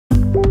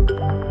Welcome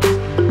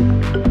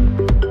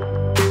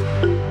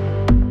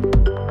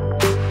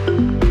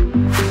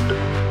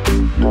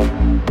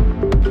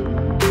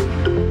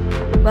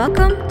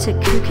to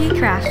Kooky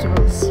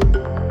Craftables.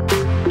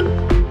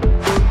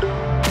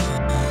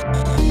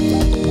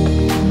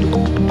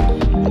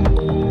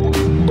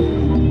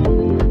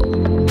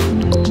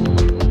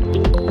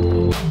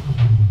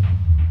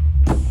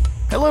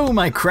 Hello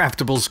my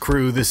Craftables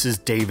crew, this is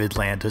David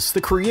Landis,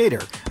 the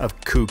creator of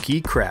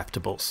Kooky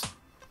Craftables.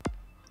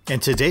 And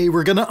today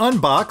we're going to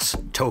unbox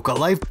Toca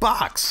Life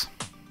Box.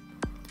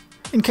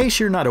 In case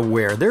you're not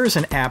aware, there is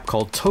an app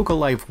called Toca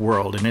Life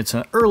World, and it's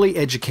an early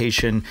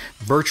education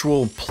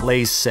virtual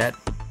play set.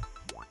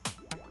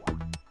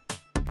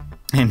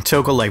 And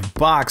Toca Life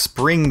Box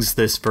brings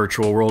this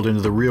virtual world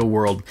into the real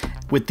world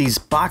with these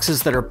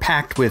boxes that are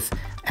packed with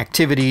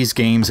activities,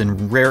 games,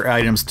 and rare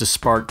items to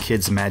spark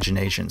kids'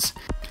 imaginations.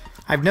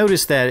 I've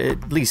noticed that,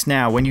 at least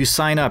now, when you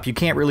sign up, you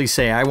can't really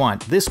say, I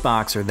want this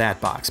box or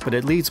that box, but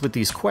it leads with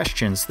these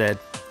questions that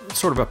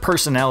sort of a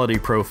personality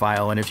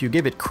profile, and if you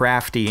give it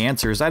crafty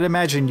answers, I'd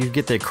imagine you'd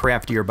get the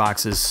craftier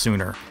boxes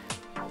sooner.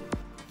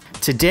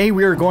 Today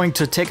we are going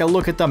to take a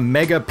look at the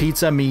MEGA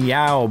PIZZA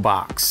MEOW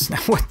box.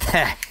 Now what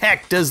the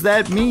heck does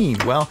that mean?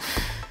 Well,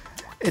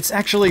 it's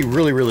actually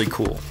really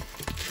cool.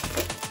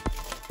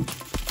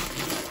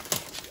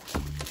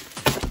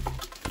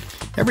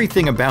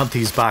 Everything about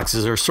these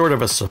boxes are sort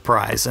of a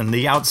surprise, and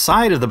the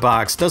outside of the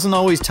box doesn't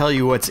always tell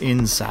you what's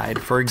inside.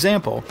 For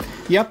example,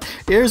 yep,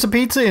 there's a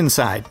pizza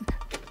inside.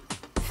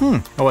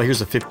 Oh, well,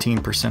 here's a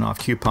 15% off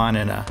coupon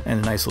and a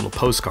nice little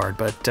postcard,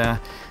 but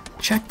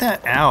check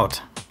that out.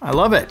 I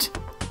love it.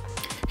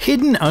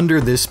 Hidden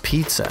under this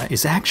pizza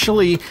is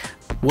actually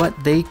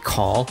what they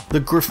call the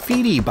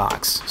graffiti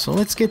box. So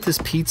let's get this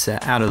pizza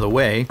out of the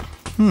way.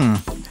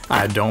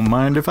 I don't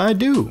mind if I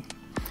do.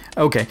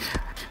 Okay.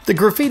 The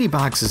graffiti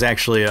box is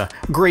actually a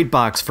great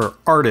box for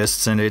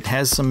artists, and it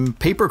has some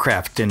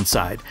papercraft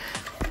inside.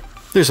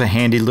 There's a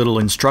handy little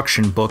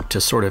instruction book to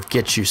sort of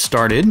get you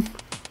started.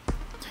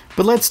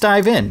 But let's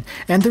dive in.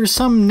 And there's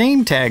some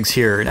name tags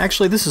here, and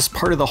actually this is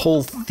part of the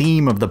whole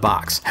theme of the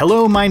box.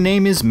 Hello, my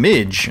name is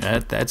Midge.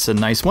 That's a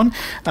nice one.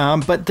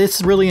 But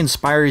this really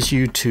inspires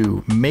you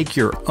to make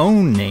your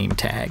own name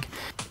tag.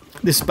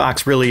 This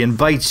box really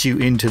invites you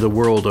into the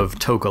world of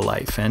Toca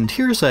Life. And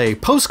here's a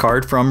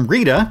postcard from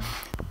Rita,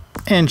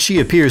 and she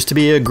appears to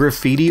be a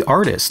graffiti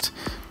artist.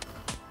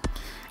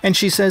 And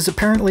she says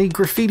apparently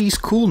graffiti's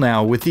cool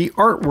now with the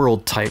art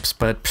world types,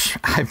 but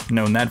I've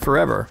known that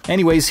forever.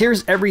 Anyways,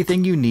 here's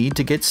everything you need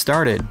to get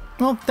started.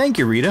 Well, thank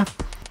you, Rita.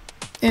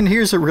 And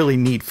here's a really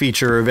neat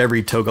feature of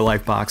every Toca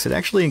Life box. It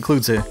actually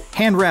includes a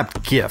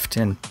hand-wrapped gift,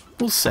 and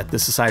we'll set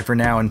this aside for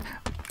now and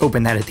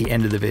open that at the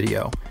end of the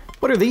video.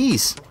 What are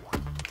these?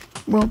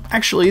 Well,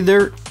 actually,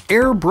 they're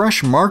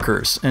airbrush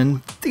markers,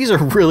 and these are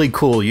really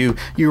cool. You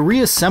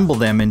reassemble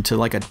them into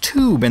like a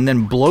tube and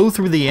then blow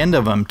through the end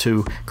of them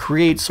to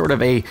create sort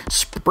of a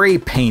spray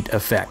paint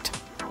effect.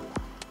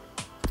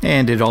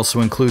 And it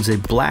also includes a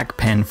black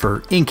pen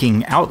for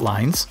inking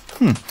outlines.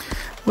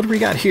 What do we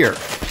got here?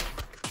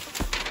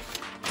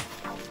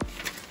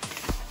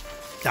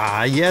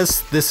 Ah,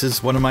 yes, this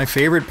is one of my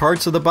favorite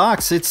parts of the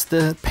box. It's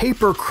the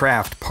paper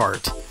craft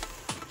part.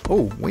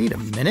 Oh, wait a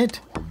minute.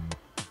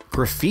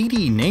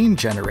 Graffiti name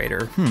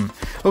generator.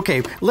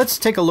 Okay, let's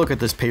take a look at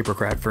this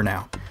papercraft for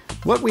now.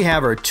 What we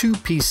have are two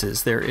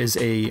pieces. There is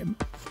a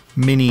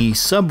mini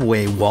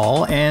subway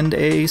wall and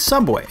a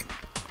subway.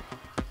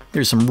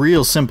 There's some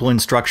real simple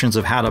instructions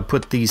of how to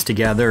put these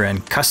together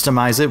and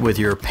customize it with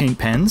your paint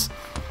pens.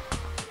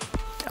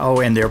 Oh,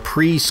 and they're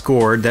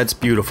pre-scored. That's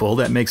beautiful.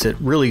 That makes it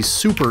really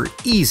super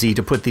easy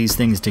to put these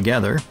things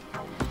together.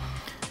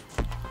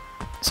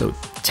 So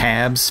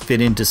tabs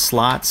fit into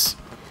slots.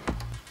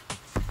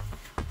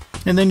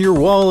 And then your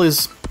wall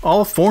is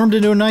all formed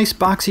into a nice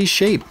boxy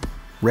shape,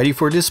 ready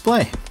for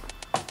display.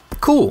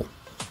 Cool.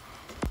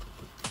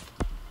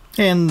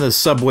 And the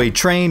subway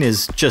train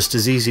is just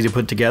as easy to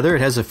put together.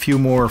 It has a few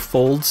more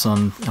folds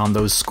on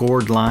those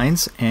scored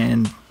lines,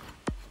 and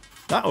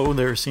uh-oh,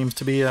 there seems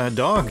to be a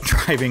dog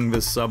driving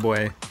this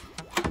subway.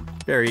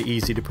 Very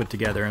easy to put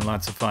together and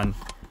lots of fun.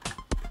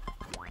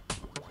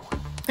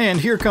 And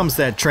here comes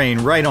that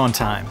train right on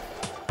time.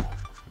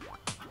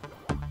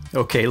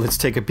 Okay, let's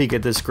take a peek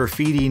at this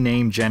graffiti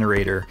name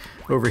generator.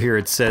 Over here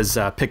it says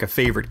pick a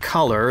favorite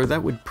color.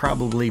 That would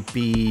probably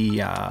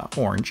be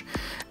orange.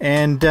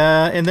 And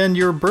then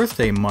your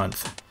birthday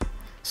month.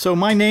 So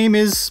my name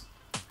is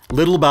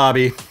Little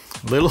Bobby.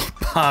 Little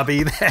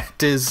Bobby,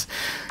 that is...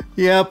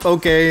 Yep,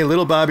 okay,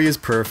 Little Bobby is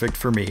perfect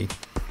for me.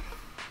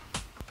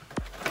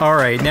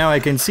 Alright, now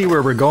I can see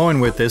where we're going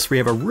with this. We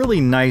have a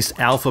really nice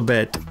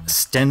alphabet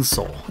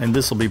stencil, and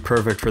this will be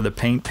perfect for the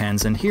paint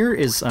pens. And here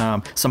is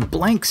some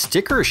blank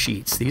sticker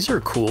sheets. These are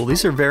cool.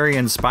 These are very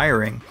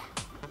inspiring.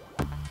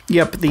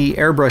 Yep, the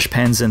airbrush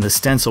pens and the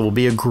stencil will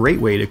be a great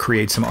way to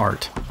create some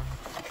art.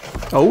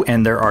 Oh,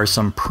 and there are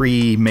some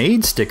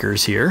pre-made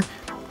stickers here.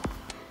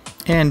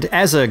 And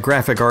as a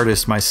graphic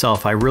artist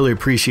myself, I really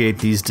appreciate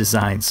these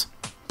designs.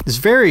 It's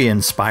very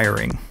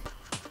inspiring.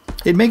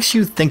 It makes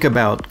you think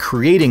about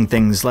creating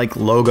things like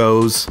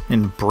logos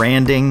and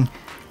branding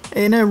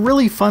in a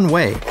really fun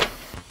way.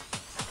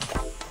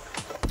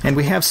 And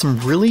we have some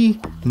really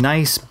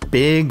nice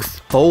big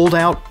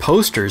fold-out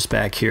posters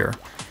back here.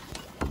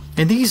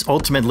 And these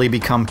ultimately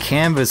become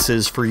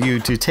canvases for you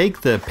to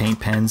take the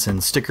paint pens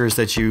and stickers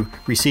that you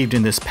received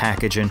in this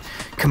package and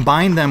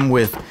combine them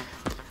with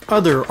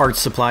other art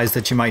supplies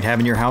that you might have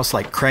in your house,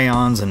 like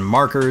crayons and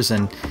markers,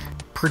 and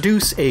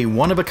produce a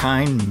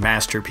one-of-a-kind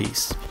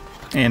masterpiece.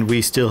 And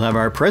we still have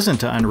our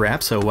present to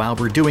unwrap, so while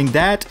we're doing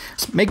that,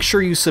 make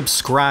sure you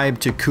subscribe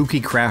to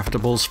Kooky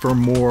Craftables for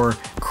more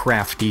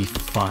crafty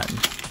fun.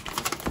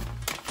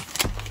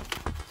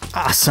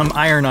 Ah, some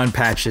iron-on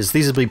patches.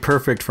 These will be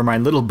perfect for my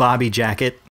little Bobby jacket.